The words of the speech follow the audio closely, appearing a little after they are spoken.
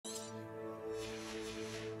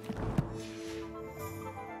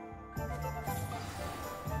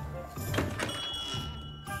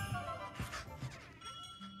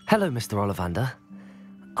Hello, Mr. Ollivander.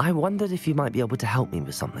 I wondered if you might be able to help me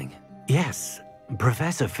with something. Yes,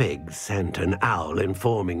 Professor Fig sent an owl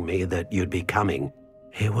informing me that you'd be coming.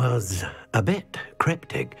 He was a bit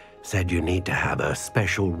cryptic, said you need to have a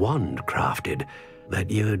special wand crafted,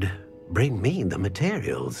 that you'd bring me the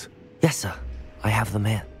materials. Yes, sir. I have them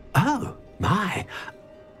here. Oh, my.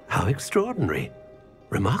 How extraordinary.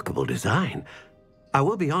 Remarkable design. I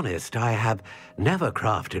will be honest, I have never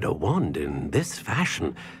crafted a wand in this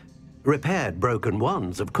fashion. Repaired broken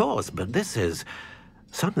wands, of course, but this is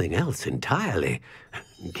something else entirely.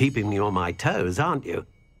 Keeping me on my toes, aren't you?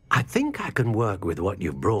 I think I can work with what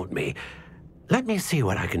you've brought me. Let me see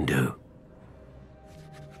what I can do.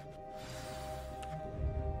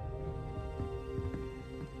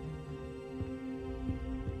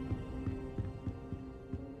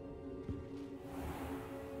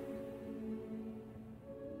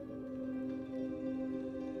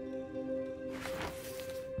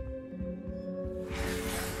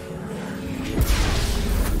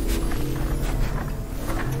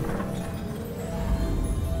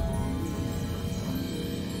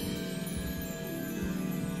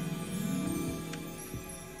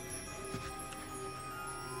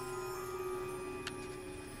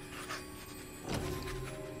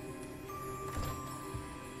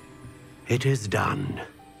 It is done.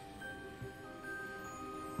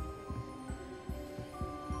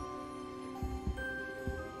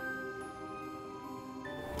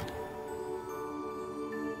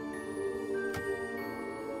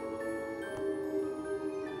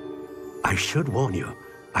 I should warn you,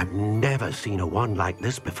 I've never seen a wand like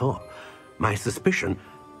this before. My suspicion,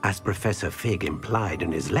 as Professor Fig implied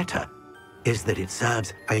in his letter, is that it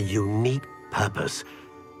serves a unique purpose.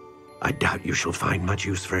 I doubt you shall find much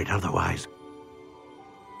use for it otherwise.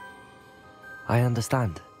 I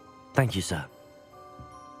understand. Thank you, sir.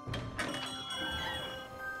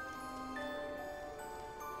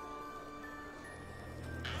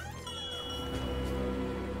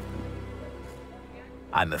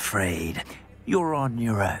 I'm afraid you're on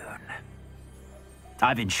your own.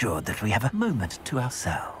 I've ensured that we have a moment to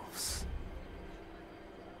ourselves.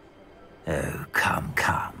 Oh, come,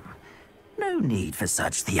 come. No need for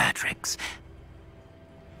such theatrics.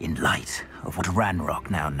 In light of what Ranrock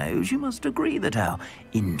now knows, you must agree that our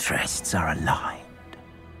interests are aligned.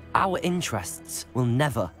 Our interests will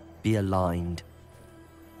never be aligned.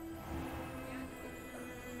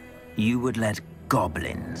 You would let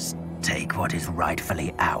goblins take what is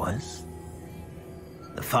rightfully ours?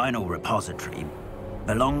 The final repository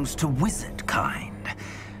belongs to wizard kind.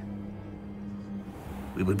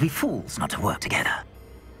 We would be fools not to work together.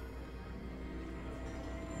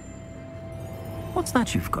 What's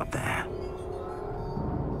that you've got there?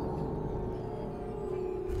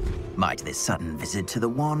 Might this sudden visit to the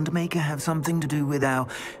Wand Maker have something to do with our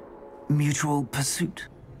mutual pursuit?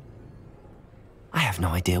 I have no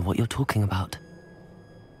idea what you're talking about.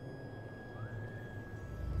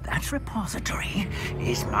 That repository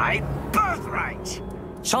is my birthright!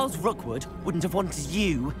 Charles Rookwood wouldn't have wanted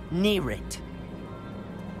you near it.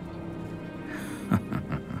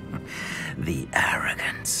 The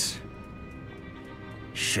arrogance.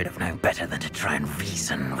 Should have known better than to try and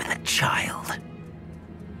reason with a child.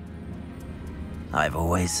 I've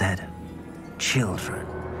always said, children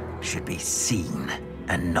should be seen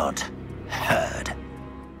and not heard.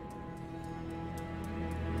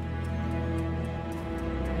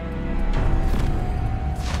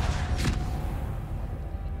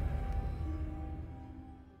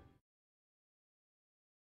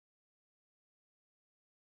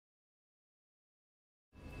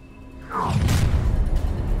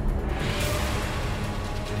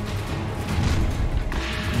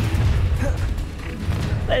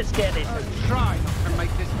 Let's get it. Try not to make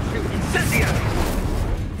this too incendiary.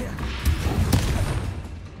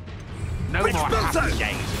 No more happy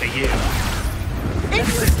days for you.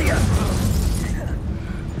 Incendiary!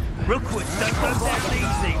 Rookwoods don't go down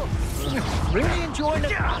easy. Really enjoying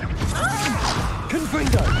it?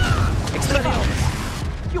 Confringo!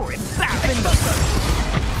 Expelliarmus! You're embarrassing.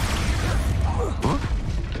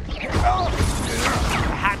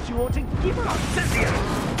 Perhaps you ought to give up.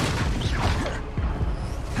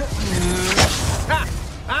 Ha!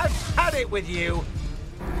 I've had it with you.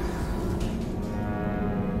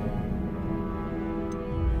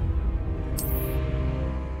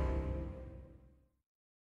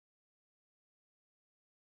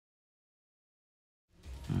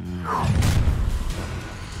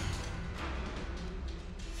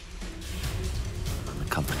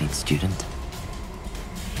 Unaccompanied student.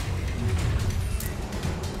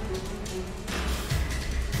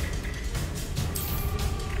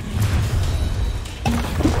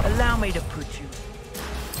 want me to put you?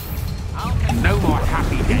 No more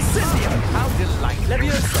happy days. Incendio! How delightful.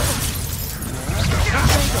 Levioso!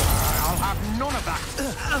 I'll have none of that.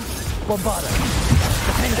 Bombarda!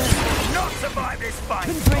 Defender! Not survive this fight!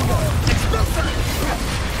 Confringo!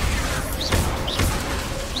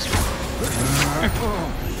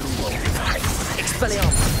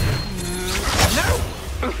 Expelliarmus! No!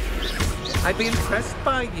 I'd be impressed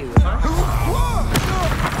by you if I...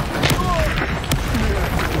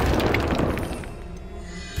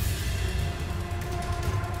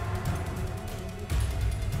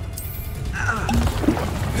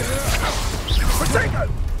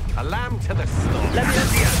 A lamb to the slaughter.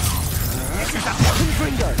 Levioso!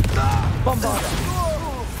 Confringo! Bombarda!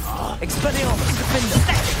 Expelliarmus! Defender!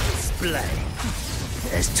 Display!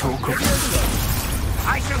 There's talk of...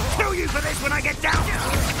 I shall kill you for this when I get down!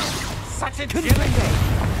 Such a Confringo!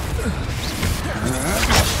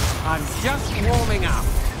 I'm just warming up.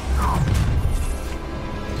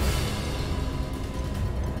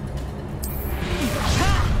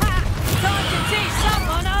 Time to teach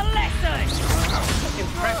someone a lesson!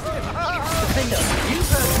 Impressive. Defender! You've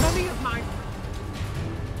heard many of my...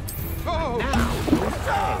 Oh! Now,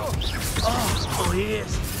 Oh, he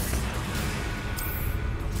is!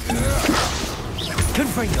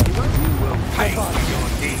 Confringo! you will pay for your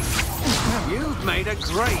deeds. You've made a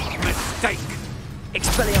great mistake.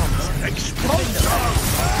 Expelliarmus! Defender!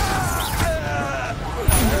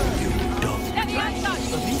 Let me answer!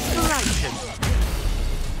 Of inspiration!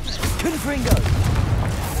 Confringo!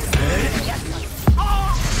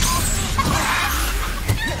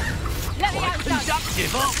 Let me answer!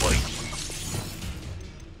 Conductive, aren't we?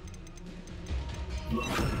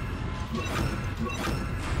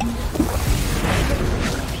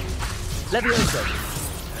 Levioso!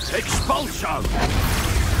 Expulso!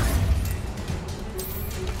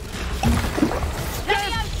 Let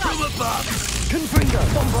me answer! From above! Confringo!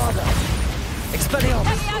 Bombarda! Expelliarmus!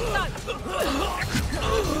 Let me answer!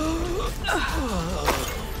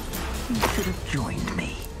 You should have joined me.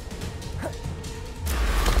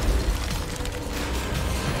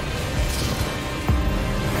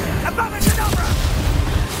 Above and over!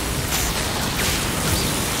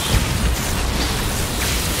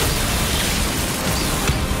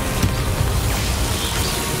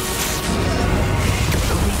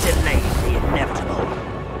 Only delay the inevitable.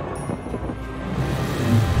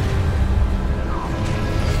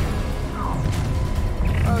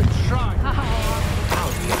 Oh, try. How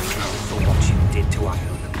do you feel for what you did to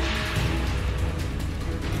Iona?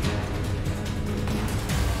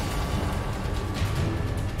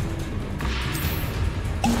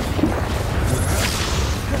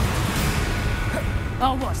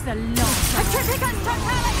 Oh, what's the loss? A Triplicate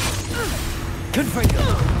totality! Confringo!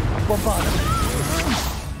 Bombarda!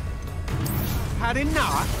 Had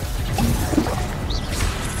enough?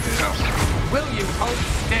 Will you hold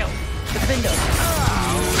still? Defender!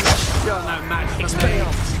 You're no match for me.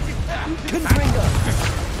 Expelliarmus! Confringo!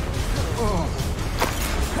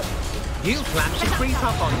 You plan to creep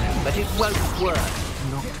up on them, but it won't work.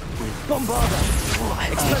 Bombarda!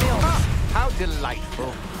 Expelliarmus! How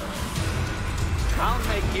delightful. I'll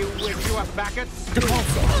make you wish you were back at school.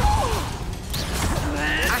 Depulso!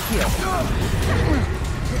 Accio!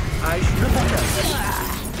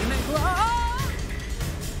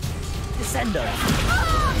 Descendo!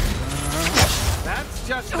 That's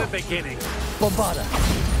just the beginning. Bombarda!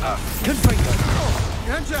 Confringo!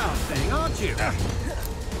 Good job thing, aren't you?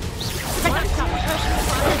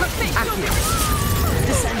 Accio!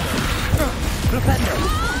 Descendo! Propendo!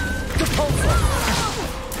 Depulso!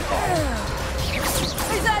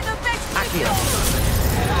 Is that the best? Accio!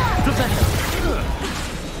 Propendo!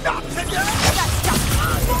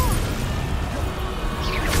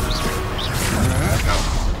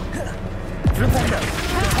 Propendo!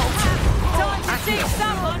 Time to teach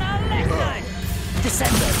someone a lesson!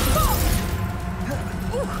 Descendo!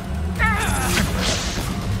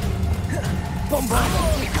 Bombarda!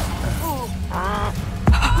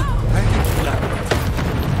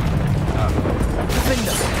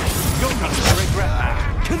 Defender! You're going to regret that.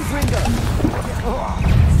 Confringo!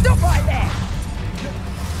 Stop right there!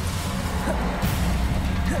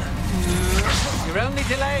 You're only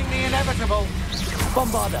delaying the inevitable.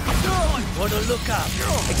 Bombarda! Want to look up?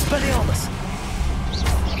 Expelliarmus!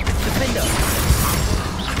 Defender!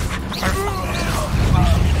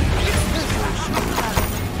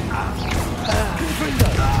 Confringo!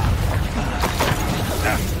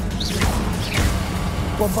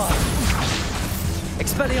 Bombarda!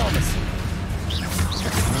 Expelliarmus!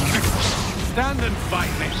 Stand and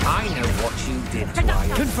fight me. I know what you did to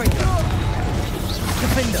Iona. Confringo!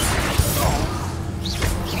 Defender!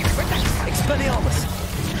 Expelliarmus!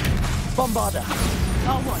 Bombarda!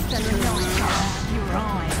 Oh, what's the light out your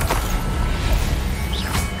eyes?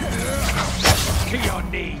 To your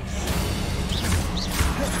knees.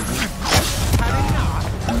 Had enough?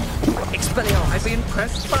 Expelliarmus! I'd be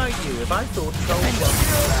impressed by you if I thought trolls were...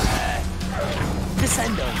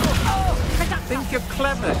 Descendo! Think you're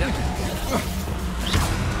clever, don't you?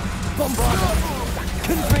 Bombarda!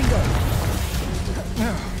 Confringo!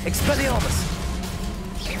 Expelliarmus!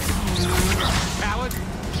 Coward!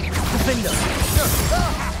 Defender!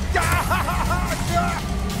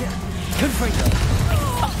 Confringo!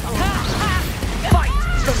 Fight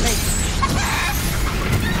for me!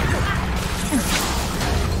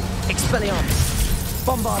 Expelliarmus!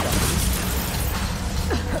 Bombarda!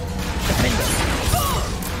 Defender!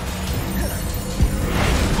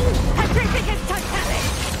 Petrificus Totale!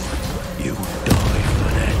 You die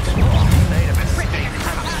for that. Made a mistake.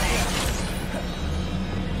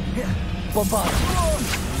 Bombarda!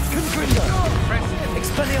 Confringo!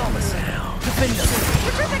 Expelliarmus! Defender!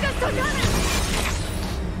 Petrificus Totale!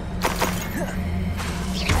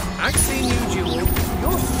 I've seen you duel.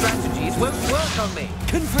 Your strategies won't work on me.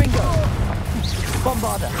 Confringo!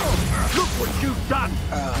 Bombarda! Look what you've done!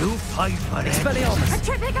 You pay for it. Expelliarmus!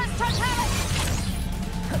 Petrificus Totale!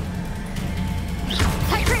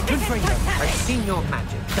 Petrificus Confringo. Totale! I've seen your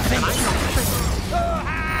magic. Defender. And I'm not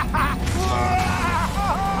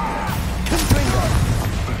Confringo!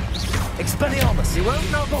 Expelliarmus! You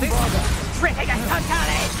won't knock this. Bombarda! Petrificus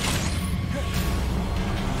Totale!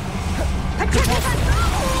 Petrificus...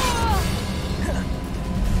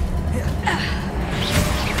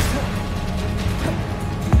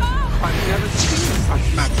 I've never seen such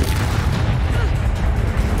magic.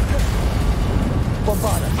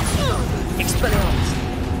 Bombarda! Expelliarmus!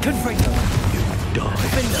 Confringo! Die.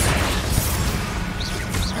 Defender!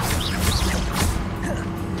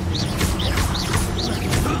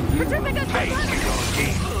 Petrificus Totale!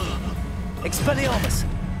 Expelliarmus!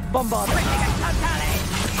 Bombarda! Petrificus Totale!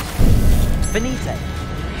 Finite!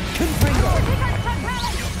 Confringo! Petrificus Totale!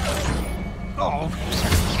 Oh,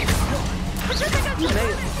 Petrificus You may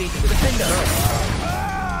Totale! have defeated the defender.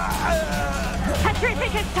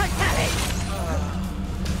 Petrificus Totale!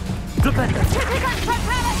 Defender! Petrificus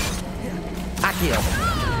Totale! Accio!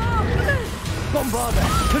 Bombarda!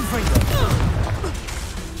 Confringo!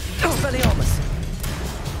 Expelliarmus!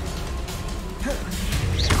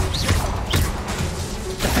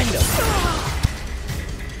 Defender!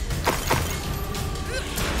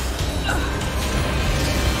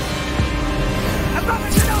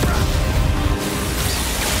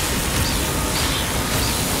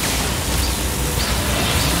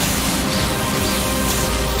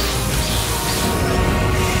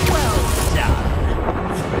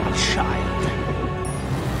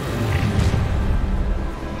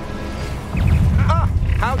 Ah,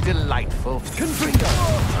 how delightful. Confringo!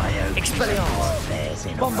 Expelliarmus!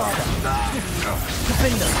 Bombarda!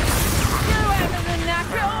 Defender!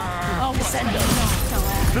 Oh, what's the Descendo! light out?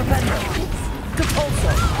 Defender!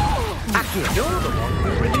 Depulso! Accio! You're the one who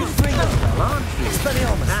reduced Confringo! the aren't you?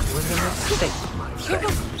 Expelliarmus! That was a mistake, my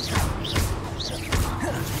friend.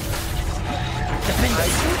 Defender! I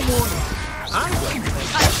should warn you. I won't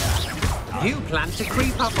think. You plan to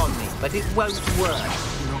creep up on me, but it won't work.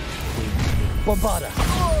 Bombarda!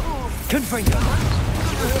 Confringo!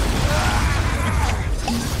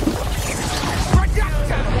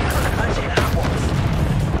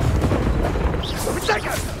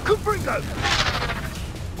 Confringo!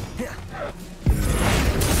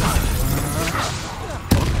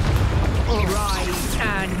 Rise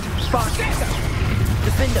and fight.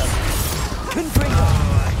 Defender! Confringo!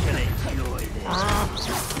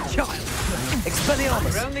 Child,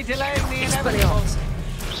 Expelliarmus! you're only delaying the inevitable. Expelliarmus!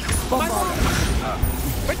 Bombarda!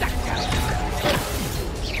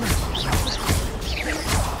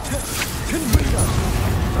 Confringo!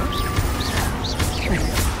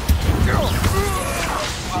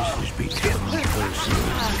 This is becoming personal.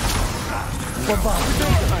 Bombarda!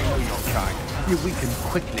 I know your kind. You weaken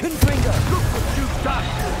quickly. Confringo! Look what you've done!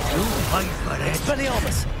 You pay for it.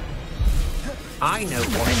 Expelliarmus! I know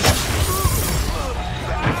what.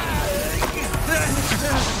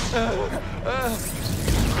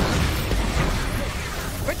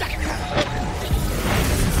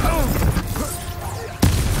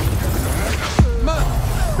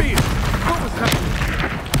 Beer! What was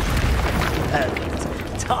that?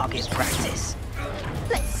 Target practice.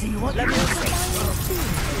 Let's see what Let me see.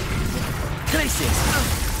 Glacius!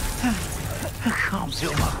 I can't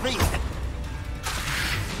feel my feet.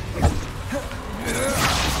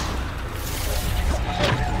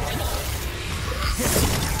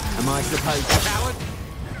 Am I supposed to? Coward!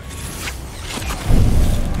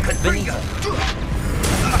 Benito.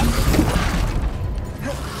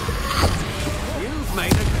 You've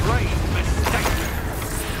made a grave mistake.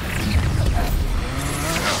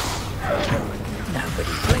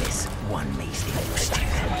 Nobody bless one measly stupid.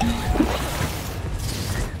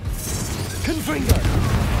 Confringo!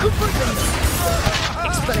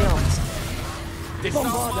 Expelliarmus!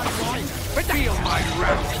 Bombarda! Feel my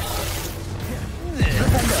wrath!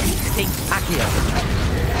 Accio!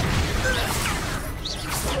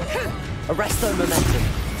 Arresto momentum!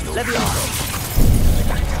 Levioso!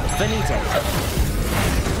 Benito!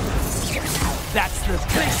 That's the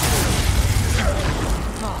best.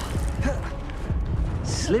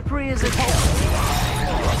 Slippery as a cat.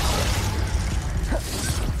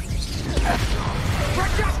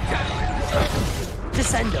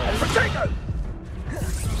 Descendo!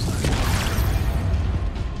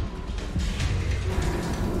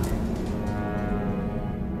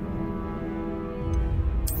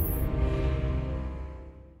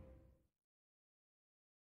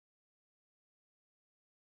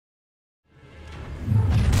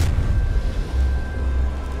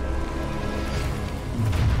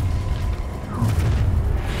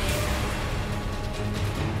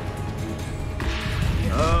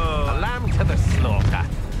 A lamb to the slaughter.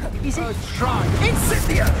 Is it? Try.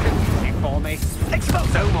 Incendio! For me.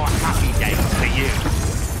 Expose no more happy days for you.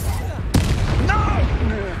 No!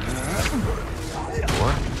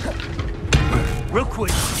 What?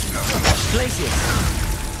 Rookwood. Glacius!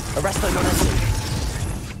 Arresto momentum!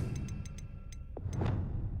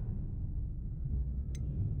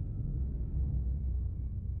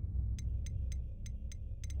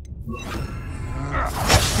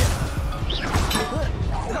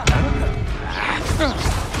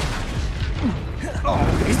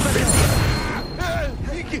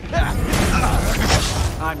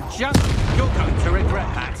 I'm just... You're going to regret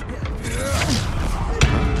that.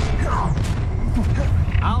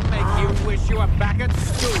 I'll make you wish you were back at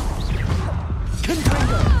school.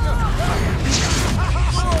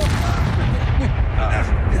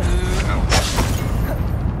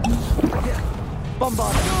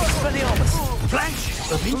 Bombarda! Expelliarmus!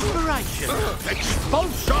 Flash of inspiration.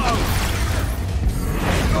 Expulsion!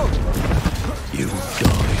 You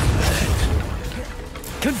die for that.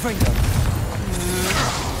 Confringo!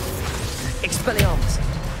 Expelliarmus!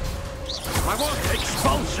 I want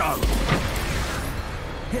expulsion!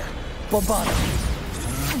 Bombarda!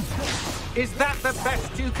 Is that the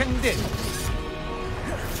best you can do?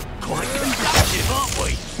 Quite conductive, aren't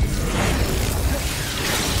we?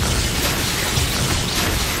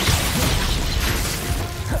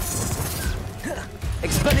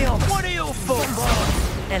 Expelliarmus! What are your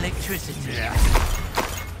thoughts? Electricity.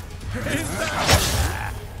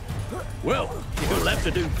 Well, you'll have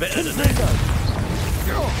to do better than that.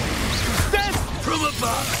 Death from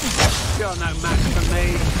above. You're no match for me.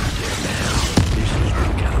 This has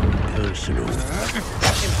become personal.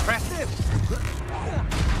 Impressive.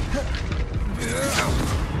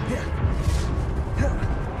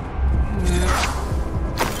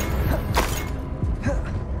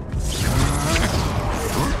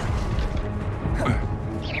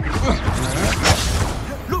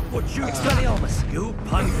 Look what you Expelliarmus! You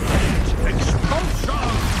pay for it.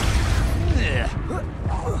 Expulsion! Yeah.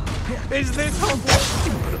 Is this Hogwarts?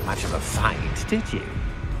 Didn't put up much of a fight, did you?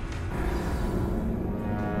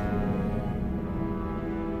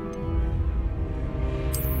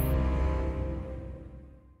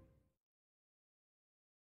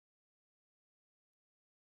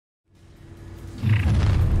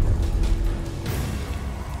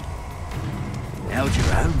 Held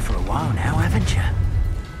your own for a while now, haven't you?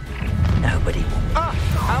 Nobody will. Ah,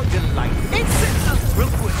 how delightful. It's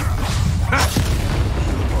Rookwood.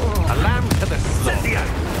 a lamb to the slaughter.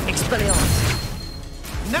 Expelliarmus!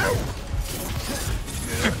 No!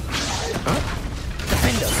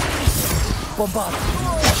 Defendo! Bombarda!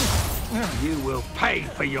 You will pay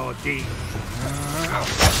for your deed.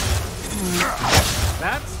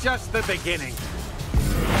 That's just the beginning.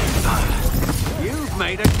 You've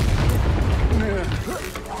made it.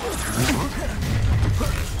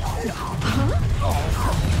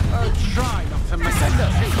 Try not to make a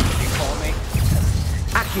difficulty for me.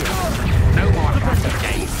 Accio! No more happy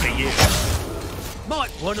days for you.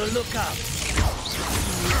 Might want to look up.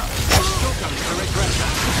 You're going to regret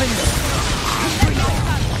that.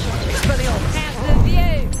 Expelliarmus! How's the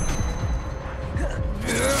view?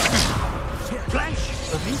 Flash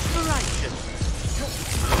of inspiration.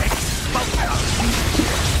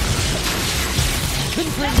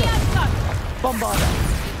 Levioso! Bombarda!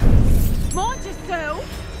 Mortisu!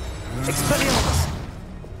 Expelliarmus!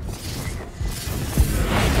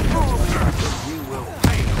 You will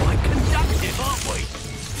pay for conductive, aren't we?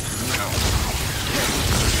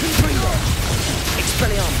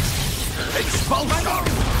 Expelliarmus! Expulsar!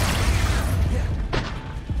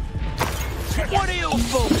 What are your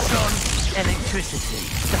thoughts on electricity?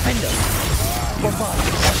 Defender! Bombard!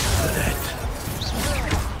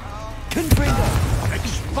 Confringo!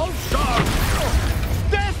 Expulsar!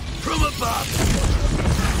 Death from above!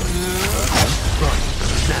 Right,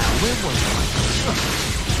 now we're one.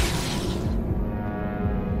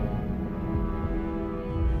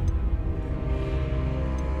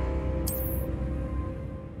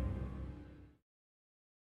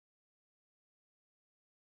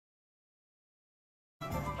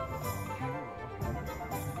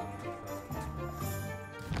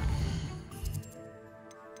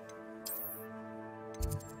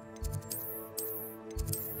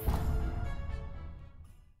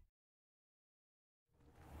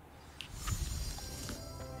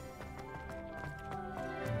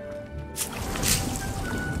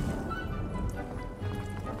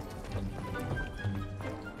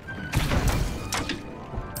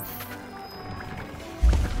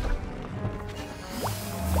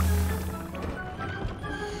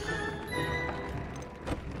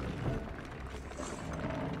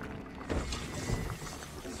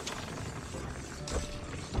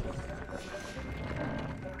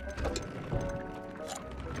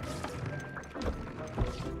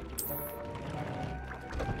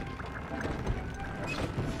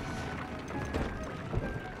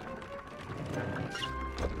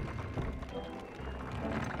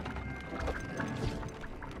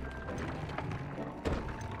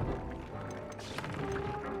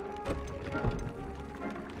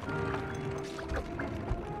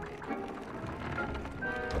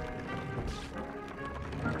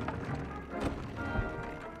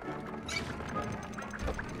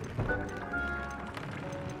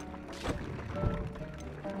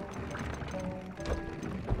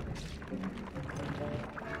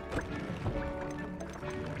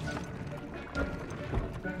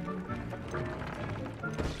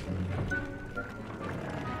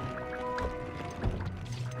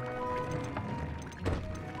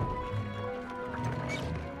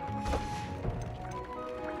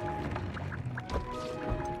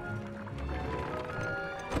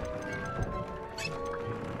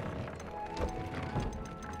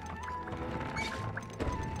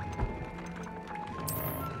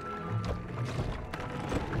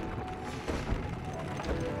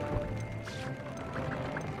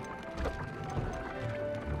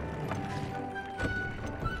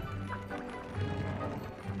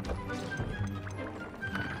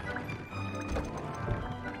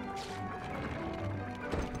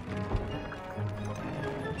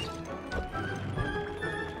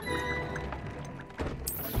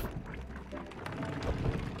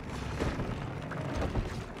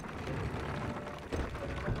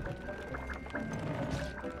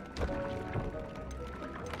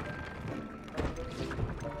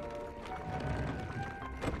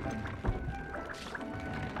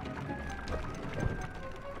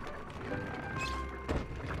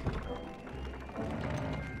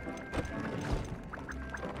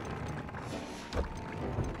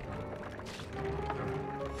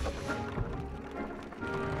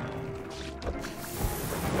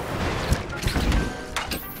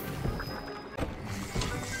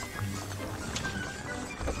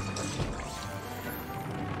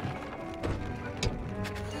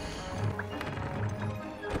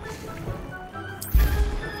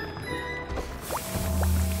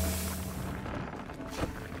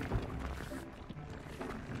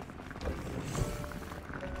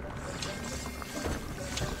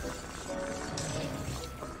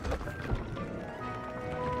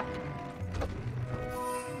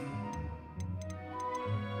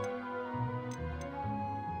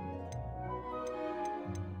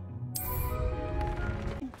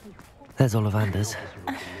 There's Ollivander's.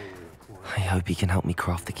 I hope he can help me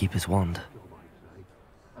craft the Keeper's wand.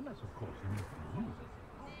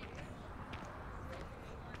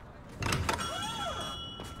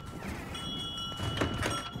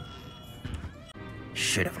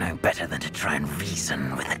 Should have known better than to try and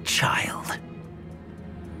reason with a child.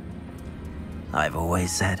 I've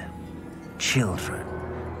always said, children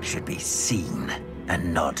should be seen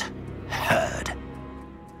and not heard.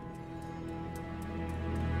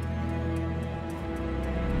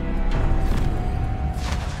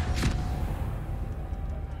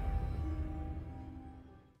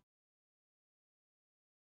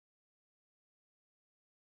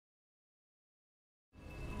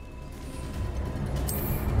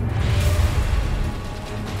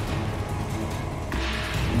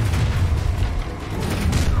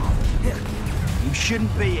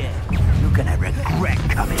 shouldn't be here. You're gonna regret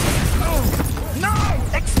coming here. No!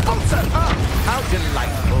 Expulso! Oh, how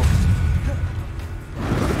delightful.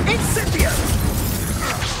 Incendio!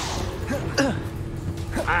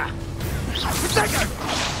 Potato!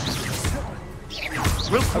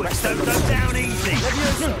 Real quick, don't go down easy.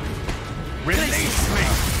 Release me!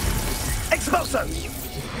 Expulso!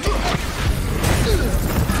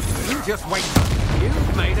 You just wait.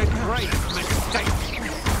 You've made a great mistake.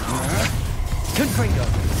 Confringo.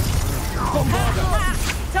 Bombardo.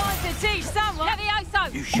 Time to teach someone. Levioso.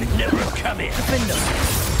 You should never have come here. Defender.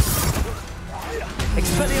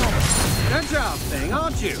 Expelliarmus. Good job, thing,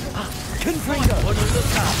 aren't you? Confringo. Want to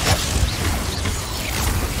look up?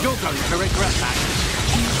 You're going to regret that.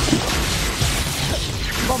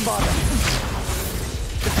 Bombardo.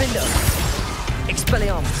 Defender.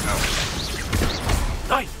 Expelliarmus.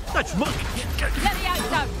 Hey, that's Monk.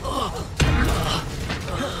 Levioso.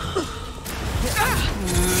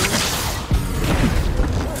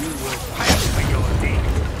 Pay for your deed.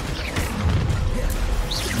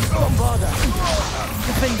 Bombardo.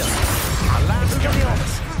 Defender.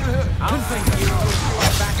 Expelliarmus. Confringo. You will be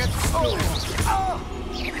back at school.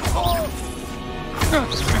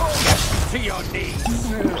 To your knees.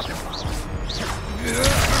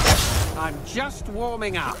 I'm just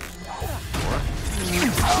warming up.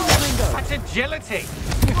 Such agility.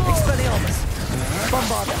 Expelliarmus.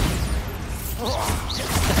 Bombardo.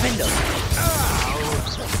 Defender.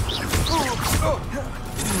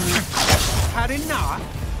 Had enough?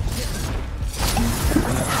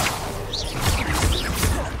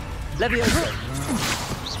 Levioso.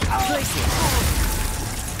 Glacier.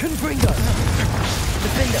 Confringo.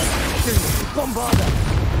 Defender. Bombardo.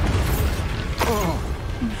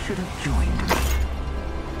 You should have joined me.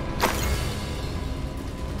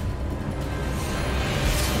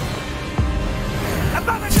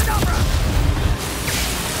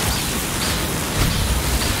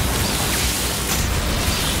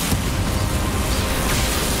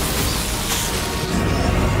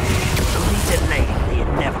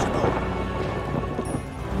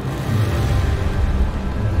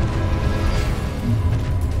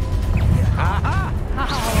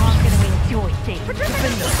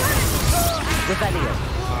 Rebellion.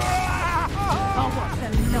 Oh, what's the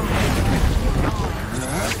noise?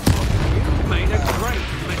 You made a great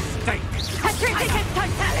mistake. Petrificus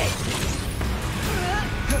totalis.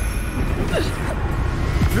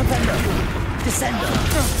 Rebellion. Descender.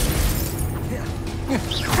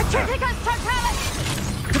 Petrificus totalis.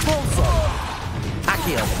 Depulso.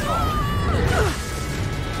 Accio.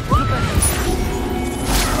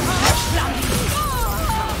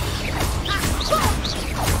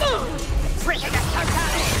 Petrificus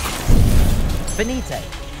totalis. Benite.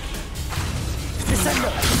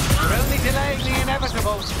 Descender. You're only delaying the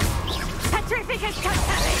inevitable. Petrificus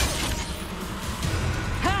totalis.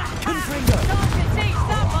 Confringo. Time to teach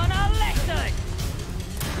someone a lesson.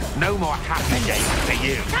 No more happy days for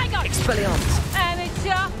you. Hang on. Expelliarmus.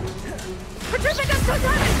 Amateur. Petrificus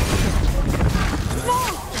totalis.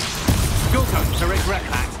 Move. You're going to regret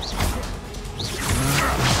that.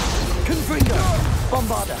 Confringo.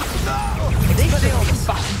 Bombarda. Expelliarmus.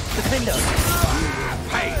 Defender.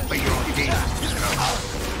 Pay for your deeds.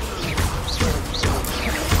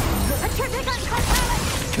 Petrificus totalis.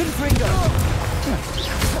 Confringo.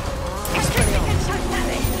 Petrificus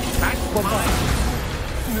totalis. That's Bombarda.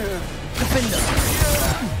 Defender.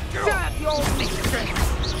 Serve your mistress.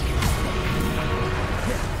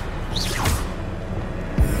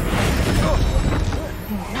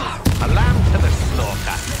 a lamb to the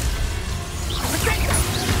slaughter.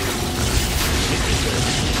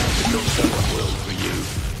 Not so well for you.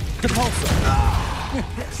 Depulso.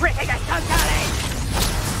 Petrificus totalis.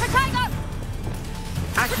 Potato.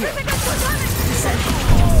 Accio. Petrificus totalis.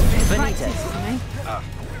 Benite.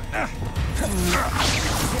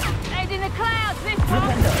 Head in the clouds this one.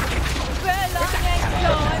 Defender. Very long next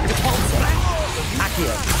time. Depulso.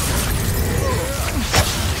 Accio.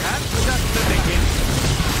 That's just the beginning.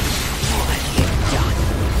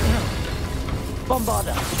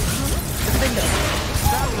 Bombarda. Defender.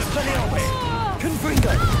 Expelliarmus.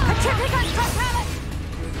 Confringo. Petrificus totalis.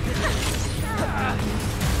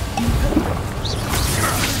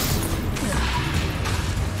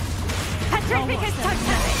 Petrificus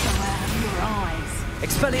totalis. Your eyes.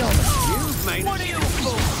 Expelliarmus. You've made What are you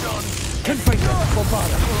fools on? Confringo.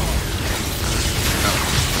 Bombarda.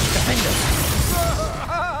 Defender.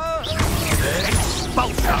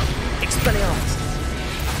 Expulso! Expelliarmus.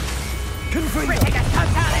 Confringo. Petrificus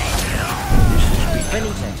totalis.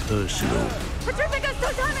 Benite. Personal. Petrificus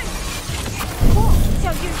totalis. What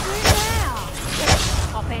shall you do now?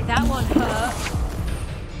 I bet that one hurt.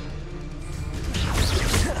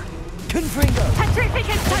 Confringo!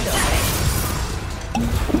 Petrificus Totalis!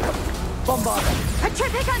 Bombarda!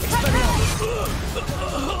 Petrificus Totalis!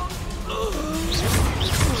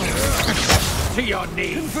 To your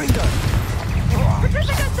knees! Confringo!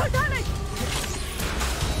 Petrificus Totalis!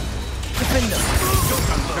 Defender! You'll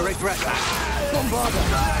come to regret that. Bombarda!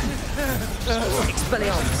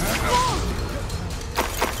 Expelliarmus!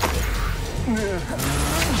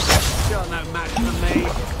 You're no match for me.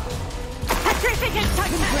 Petrificus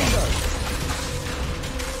Totalis! Confringo!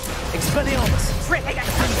 Expelliarmus! Petrificus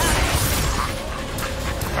Totalis!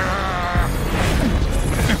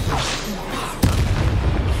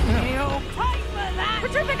 You'll pay for that!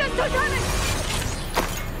 Petrificus Totalis!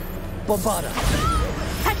 Bombarda!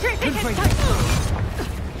 Petrificus Confringo! Totalis!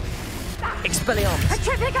 Expelliarmus!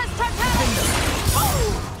 Petrificus Totalis!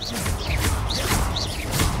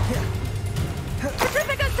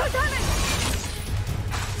 Petrificus Totalis!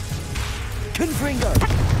 Confringo!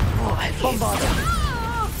 Bombarda!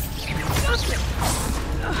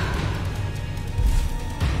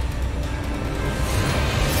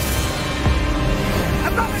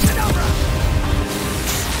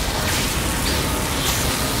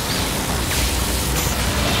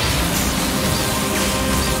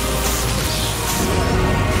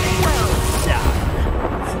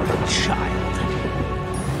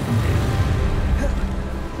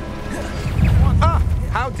 Ah,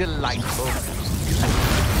 how delightful.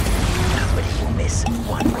 Nobody will miss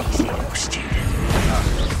one reasonable student.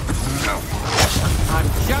 I'm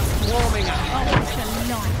just warming up. I watch the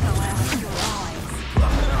light go out of your eyes.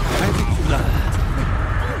 How did you learn?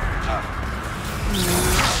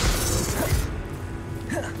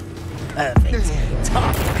 Perfect.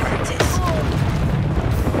 Target practice.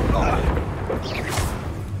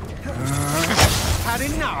 Had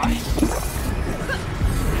enough?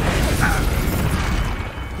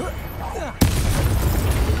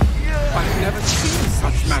 I've never seen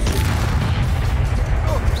such magic.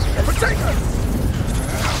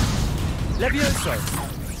 Levioso!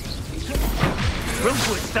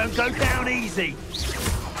 Hogwarts don't go down easy.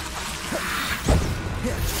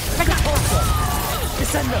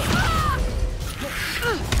 Descendo!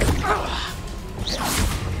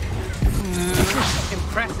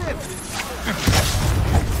 Impressive.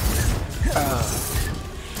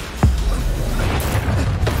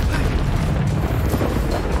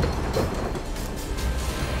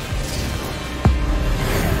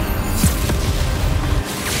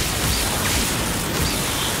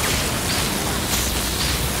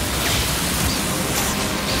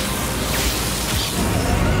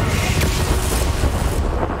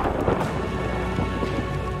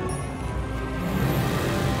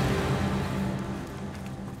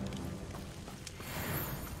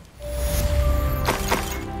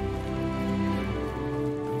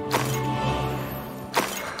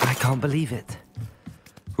 I can't believe it.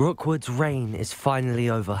 Rookwood's reign is finally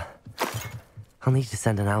over. I'll need to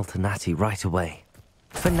send an Alternati right away.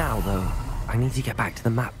 For now, though, I need to get back to the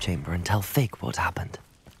map chamber and tell Fig what happened.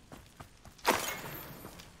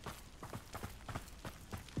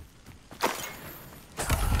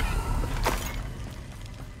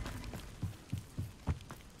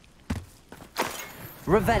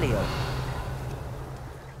 Revelio.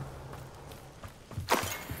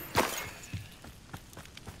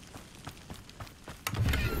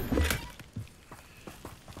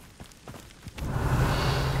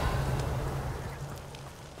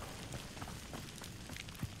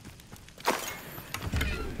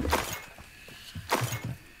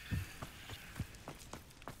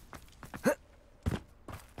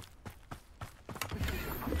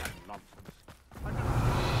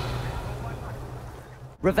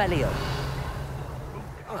 Revelio.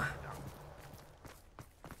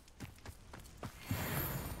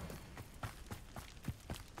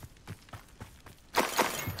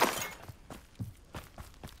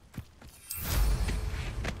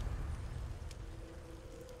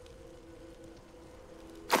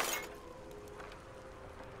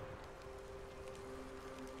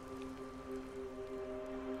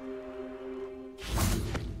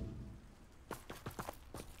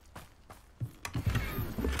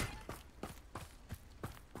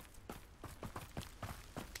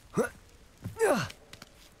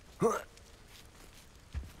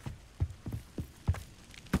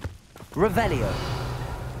 Revelio.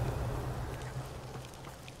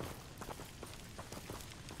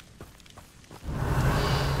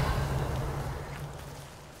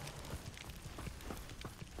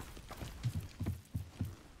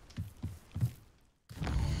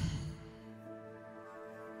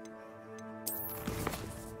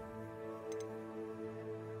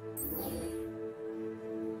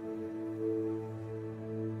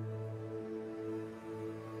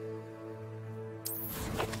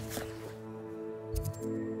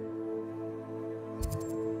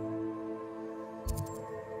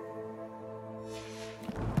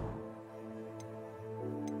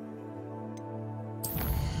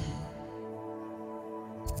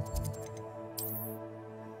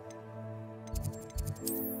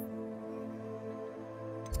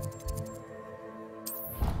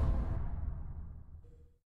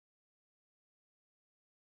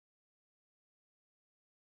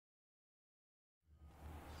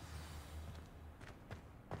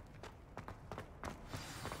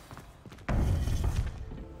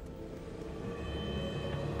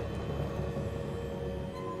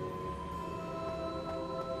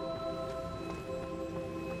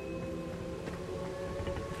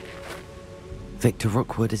 Victor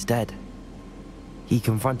Rookwood is dead. He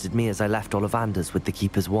confronted me as I left Ollivander's with the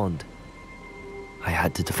Keeper's wand. I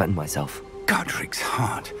had to defend myself. Godric's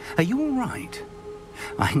heart, are you all right?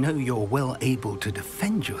 I know you're well able to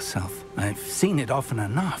defend yourself. I've seen it often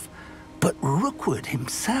enough. But Rookwood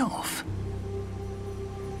himself...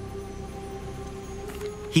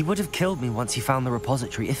 He would have killed me once he found the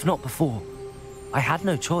repository, if not before. I had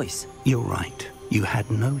no choice. You're right. You had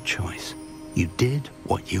no choice. You did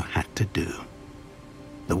what you had to do.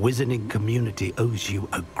 The wizarding community owes you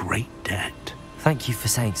a great debt. Thank you for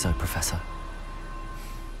saying so, Professor.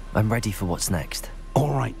 I'm ready for what's next.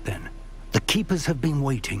 All right, then. The Keepers have been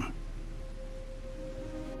waiting.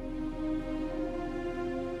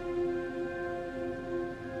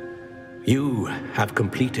 You have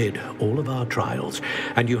completed all of our trials,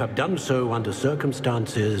 and you have done so under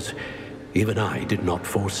circumstances even I did not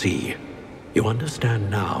foresee. You understand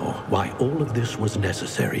now why all of this was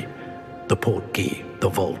necessary. The portkey, the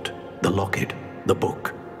vault, the locket, the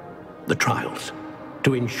book, the trials.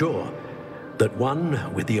 To ensure that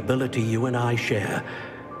one with the ability you and I share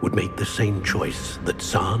would make the same choice that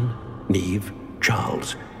San, Neve,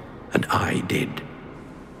 Charles, and I did.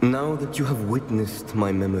 Now that you have witnessed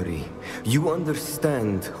my memory, you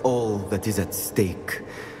understand all that is at stake.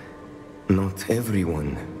 Not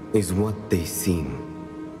everyone is what they seem.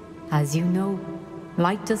 As you know,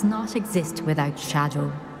 light does not exist without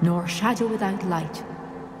shadow, nor shadow without light.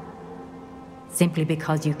 Simply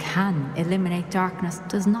because you can eliminate darkness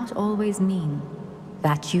does not always mean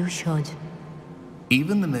that you should.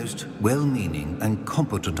 Even the most well-meaning and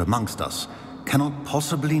competent amongst us cannot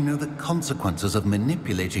possibly know the consequences of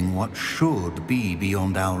manipulating what should be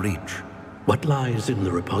beyond our reach. What lies in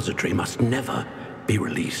the repository must never be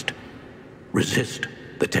released. Resist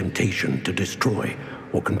the temptation to destroy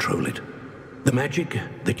or control it. The magic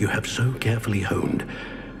that you have so carefully honed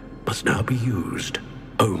must now be used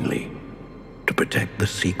only to protect the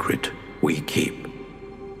secret we keep.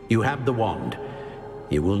 You have the wand.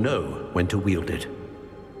 You will know when to wield it.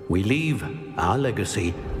 We leave our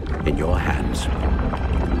legacy in your hands.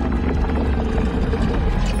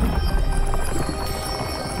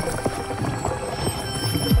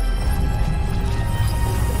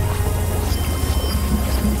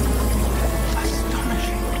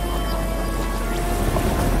 Astonishing.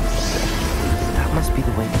 That must be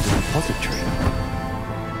the way to the repository.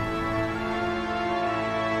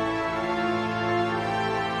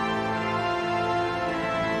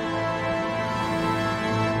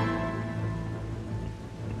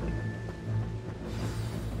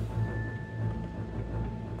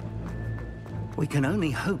 We can only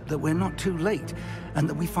hope that we're not too late, and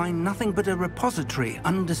that we find nothing but a repository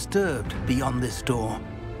undisturbed beyond this door.